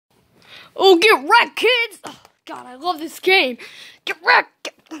Oh, get wrecked, kids! Oh, God, I love this game. Get wrecked!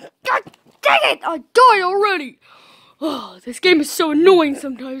 God dang it! I died already! Oh, this game is so annoying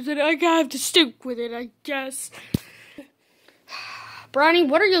sometimes that I have to stick with it, I guess. Brownie,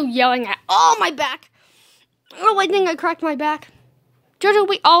 what are you yelling at? Oh, my back! Oh, I think I cracked my back. Jojo,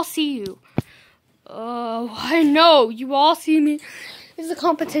 we all see you. Oh, I know. You all see me. It's a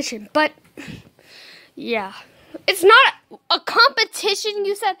competition, but yeah. It's not a competition,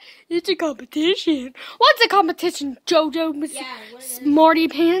 you said. It's a competition. What's a competition, Jojo? Yeah, Smarty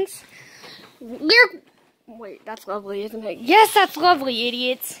pants? Wait, that's lovely, isn't it? Yes, that's lovely,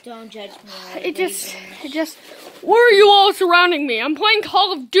 idiots. Don't judge me. It just, why are you all surrounding me? I'm playing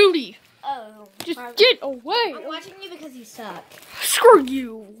Call of Duty. Oh. Just get away. I'm watching you because you suck. Screw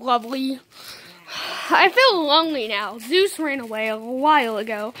you, lovely. I feel lonely now. Zeus ran away a while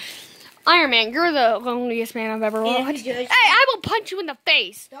ago. Iron Man, you're the loneliest man I've ever watched. Hey, I will punch you in the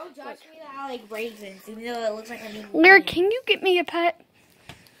face. Don't judge me that I like raisins, even though it looks like I need Lyric, can you get me a pet?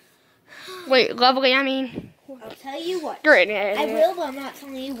 Wait, lovely, I mean. I'll tell you what. You're an idiot. I will, but I'm not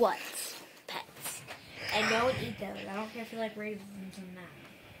telling you what. Pets. And don't eat those. I don't care if you like raisins and that.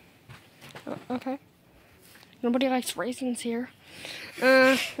 Okay. Nobody likes raisins here.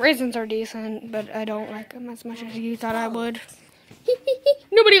 Raisins are decent, but I don't like them as much as you thought I would.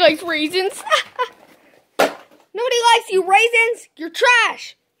 Nobody likes raisins. Nobody likes you, raisins. You're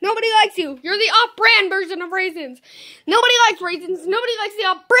trash. Nobody likes you. You're the off-brand version of raisins. Nobody likes raisins. Nobody likes the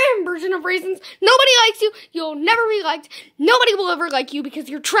off-brand version of raisins. Nobody likes you. You'll never be liked. Nobody will ever like you because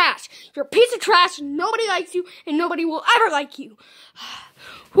you're trash. You're a piece of trash. Nobody likes you, and nobody will ever like you.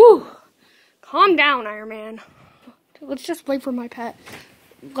 Whew. Calm down, Iron Man. Let's just wait for my pet.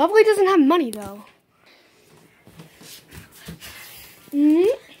 Lovely doesn't have money, though.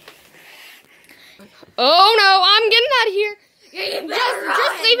 Oh, no. I'm getting out of here.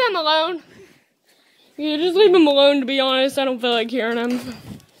 Just leave him alone. Yeah, just leave him alone, to be honest. I don't feel like hearing him.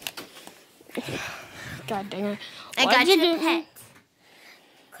 God dang it. I got you a pet.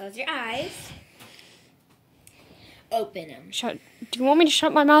 Close your eyes. Open them. Do you want me to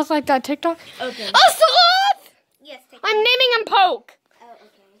shut my mouth like that TikTok? Open. Oh, sloth! Yes, take I'm naming him Poke. Oh,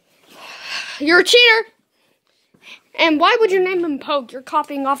 okay. You're a cheater. And why would you name him Poke? You're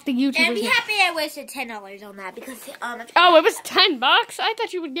copying off the YouTubers. And be happy I wasted $10 on that because Oh, it was $10. I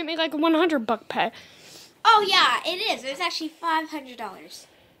thought you would give me like a $100 pet. Oh yeah, it is. It was actually $500.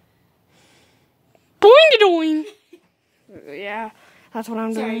 Boing-a-doing. Yeah, that's what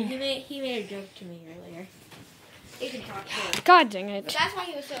I'm Sorry, doing. he made a joke to me earlier. You can talk to him. God dang it. But that's why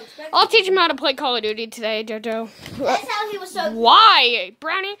he was so expensive. I'll teach him how to play Call of Duty today, Jojo. That's how he was so. Why,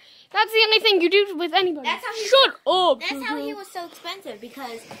 Brownie? That's the only thing you do with anybody. That's how he. Shut up. That's how he was so expensive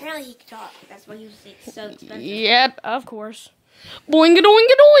because apparently he could talk. That's why he was so expensive. Yep, of course.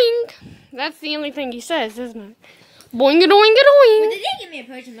 Boing-a-doing-a-doing. That's the only thing he says, isn't it? Boing-a-doing-a-doing. But they did give me a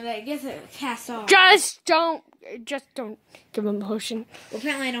potion, but I guess it cast off. Just don't give him a potion. Well,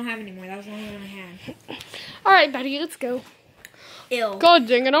 apparently I don't have any more. That was the only one I had. All right, buddy, let's go. Ew. God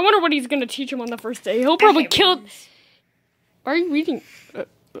dang it! I wonder what he's gonna teach him on the first day. He'll probably kill. Raisins. Are you reading? Give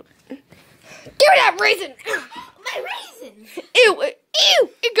me that raisin! My raisins! Ew! Ew!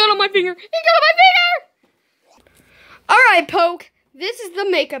 It got on my finger! It got on my finger! Alright, Poke. This is the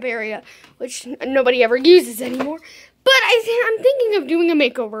makeup area, which nobody ever uses anymore. But I'm thinking of doing a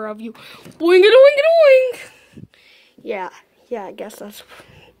makeover of you. Boing-a-doing-a-doing! Yeah, I guess that's...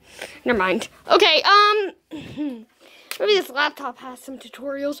 Never mind. Okay, maybe this laptop has some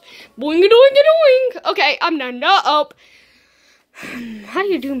tutorials. Boing-a-doing-a-doing! Okay, I'm done. Nope. How do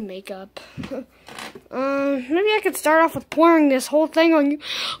you do makeup? Maybe I could start off with pouring this whole thing on you.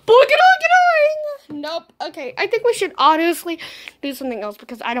 Boing-a-doing-a-doing! Nope. Okay, I think we should honestly do something else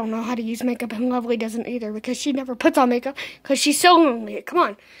because I don't know how to use makeup and Lovely doesn't either because she never puts on makeup because she's so lonely. Come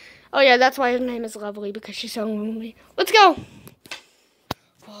on. Oh yeah, that's why his name is Lovely because she's so lonely. Let's go.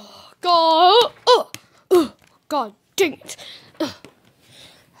 Oh, God. God dang it.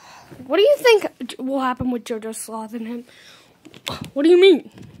 What do you think will happen with JoJo Sloth and him? What do you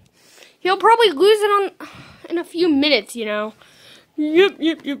mean? He'll probably lose it in a few minutes, you know. Yep,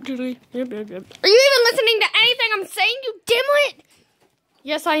 Julie. Yep. Are you even listening to anything I'm saying, you dimwit?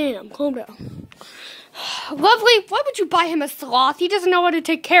 Yes, I am. Calm down. Lovely, why would you buy him a sloth? He doesn't know how to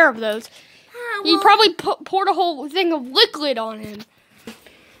take care of those. He probably poured a whole thing of liquid on him.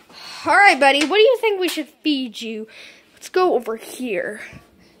 All right, buddy, what do you think we should feed you? Let's go over here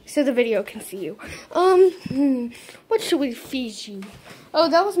so the video can see you. What should we feed you? Oh,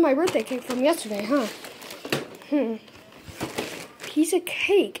 that was my birthday cake from yesterday, huh? Piece of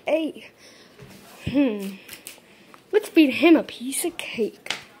cake, Let's feed him a piece of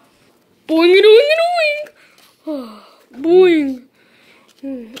cake. Boing a doing a doing. Boing.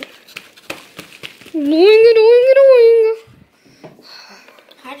 Boing a doing a doing.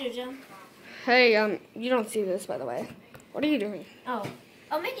 Hi, Jojo. Hey, you don't see this, by the way. What are you doing? Oh,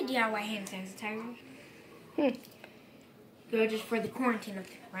 I'll make a DIY hand sanitizer. Just for the quarantine of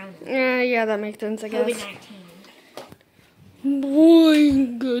around. Yeah, that makes sense, I guess. COVID-19.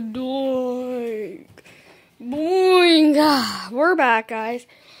 Boing, good doing. Boing. We're back, guys.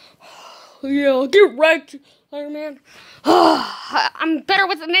 Yeah, get wrecked, Iron Man. I'm better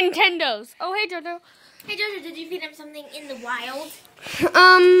with the Nintendos. Oh, hey, Jojo. Hey, Jojo, did you feed him something in the wild?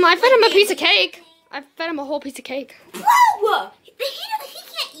 I fed him a piece of cake. I fed him a whole piece of cake. Whoa! He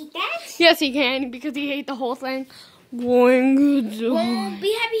can't eat that. Yes, he can, because he ate the whole thing. Boing, good doing. Well,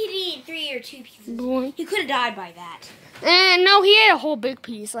 be happy he didn't eat 3 or 2 pieces. Boing. He could have died by that. And no, he ate a whole big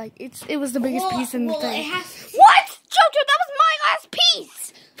piece. Like, it was the biggest piece in the thing. What? Jojo, that was my last piece!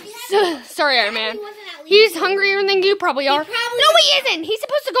 Sorry, Iron Man. He's hungrier than you probably are. No, he isn't! He's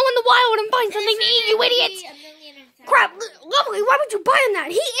supposed to go in the wild and find something to eat, you idiots! Crap, Lovely, why would you buy him that?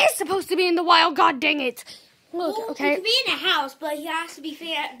 He is supposed to be in the wild, god dang it! Look, okay. He could be in a house, but he has to be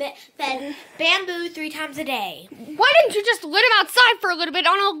fed bamboo 3 times a day. Why didn't you just let him outside for a little bit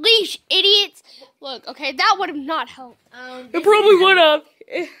on a leash, idiots? Look, okay, that would have not helped. It probably would have.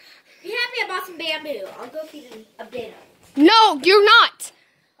 Be happy I bought some bamboo. I'll go feed him a bit. No, you're not.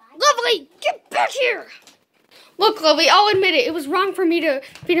 Lovely, get back here. Look, Lovely, I'll admit it. It was wrong for me to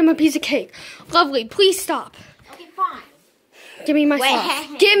feed him a piece of cake. Lovely, please stop. Okay, fine. Give me my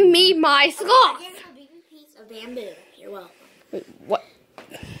sloth. Give me my sloth. Here's a big piece of bamboo. You're welcome. Wait, what?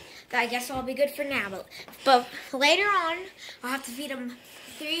 I guess I'll be good for now, but later on, I'll have to feed him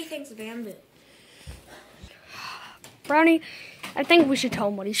 3 things of bamboo. Brownie, I think we should tell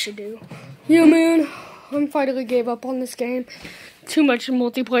him what he should do. Yeah, man, I finally gave up on this game. Too much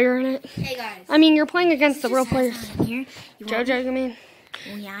multiplayer in it. Hey, guys. I mean, you're playing against the real players. Here. Jojo, you mean?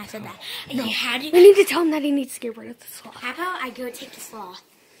 Oh, yeah, I said that. No, we need to tell him that he needs to get rid of the sloth. How about I go take the sloth?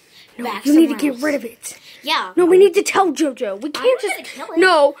 No, you need to get rid of it. Yeah. No, we need to tell Jojo. We can't I'm just... gonna kill it.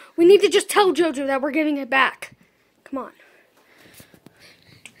 No, we need to just tell Jojo that we're giving it back. Come on.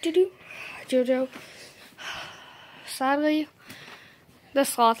 Jojo. Sadly, the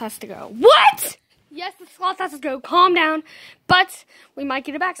sloth has to go. What? Yes, the sloth has to go. Calm down. But we might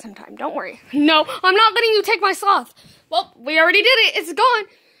get it back sometime. Don't worry. No, I'm not letting you take my sloth. Well, we already did it. It's gone.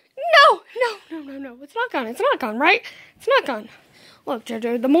 No. It's not gone. It's not gone, right? It's not gone. Look,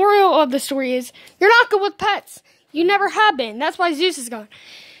 Jojo, the moral of the story is you're not good with pets. You never have been. That's why Zeus is gone.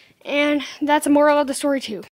 And that's a moral of the story, too.